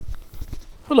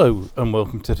Hello and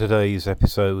welcome to today's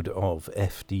episode of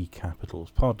FD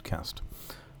Capital's podcast.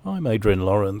 I'm Adrian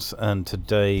Lawrence and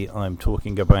today I'm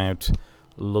talking about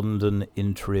London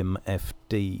interim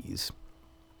FDs.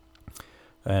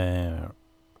 FD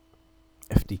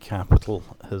Capital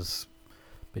has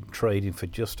been trading for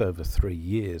just over 3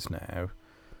 years now.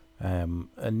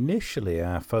 Initially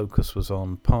our focus was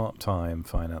on part-time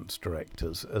finance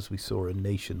directors as we saw a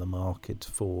niche in the market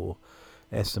for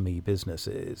SME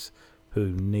businesses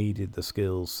who needed the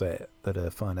skill set that a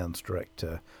finance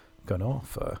director can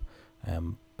offer,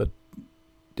 but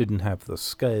didn't have the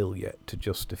scale yet to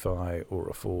justify or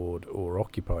afford or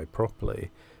occupy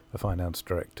properly a finance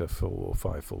director for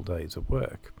 5 full days of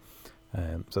work.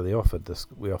 So we offered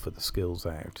the skills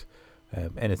out,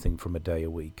 anything from a day a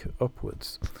week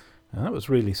upwards. And that was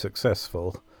really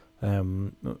successful,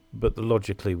 but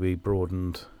logically we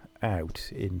broadened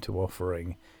out into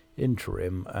offering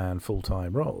interim and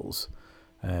full-time roles,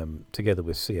 together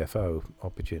with CFO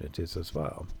opportunities as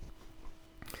well.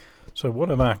 So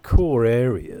one of our core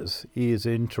areas is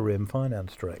interim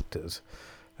finance directors.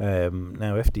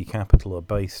 Now FD Capital are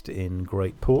based in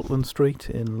Great Portland Street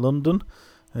in London,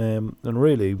 and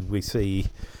really we see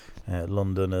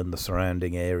London and the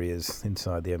surrounding areas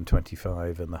inside the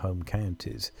M25 and the home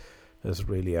counties as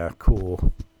really our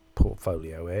core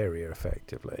portfolio area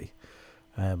effectively.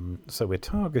 So we're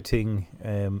targeting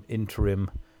interim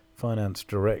finance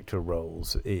director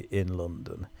roles in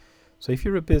London. So if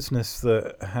you're a business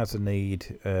that has a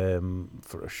need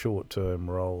for a short-term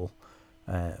role,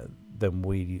 then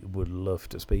we would love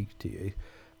to speak to you.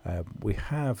 We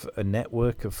have a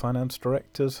network of finance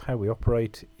directors. How we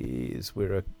operate is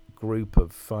we're a group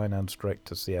of finance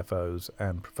directors, CFOs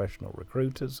and professional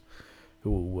recruiters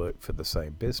who all work for the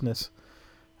same business.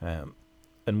 And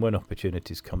when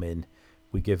opportunities come in,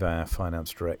 we give our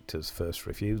finance directors first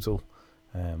refusal,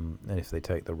 and if they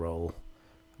take the role,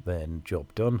 then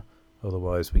job done.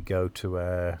 Otherwise, we go to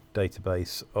our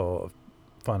database of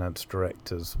finance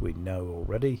directors we know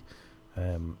already,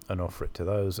 and offer it to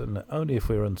those. And only if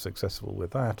we're unsuccessful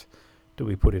with that do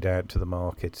we put it out to the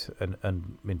market and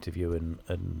interview and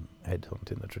headhunt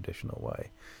in the traditional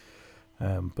way.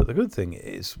 But the good thing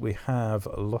is we have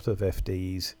a lot of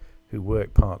FDs who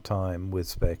work part-time with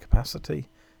spare capacity,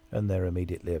 and they're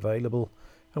immediately available.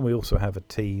 And we also have a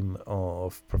team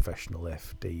of professional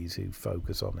FDs who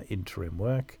focus on interim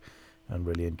work and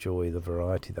really enjoy the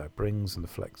variety that brings and the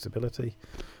flexibility.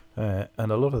 And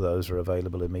a lot of those are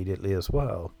available immediately as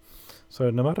well. So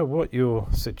no matter what your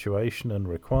situation and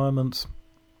requirements,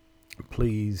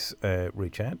 please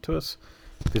reach out to us.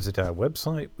 Visit our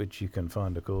website, which you can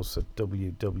find, of course, at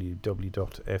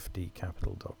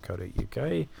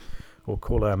www.fdcapital.co.uk, or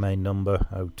call our main number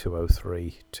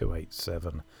 0203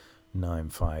 287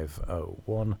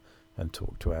 9501 and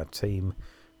talk to our team,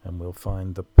 and we'll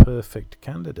find the perfect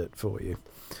candidate for you.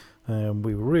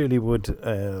 We really would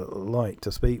like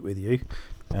to speak with you.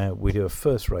 We do a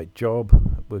first-rate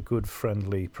job. We're a good,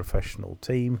 friendly, professional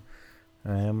team.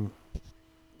 And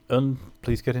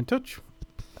please get in touch.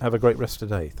 Have a great rest of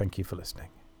the day. Thank you for listening.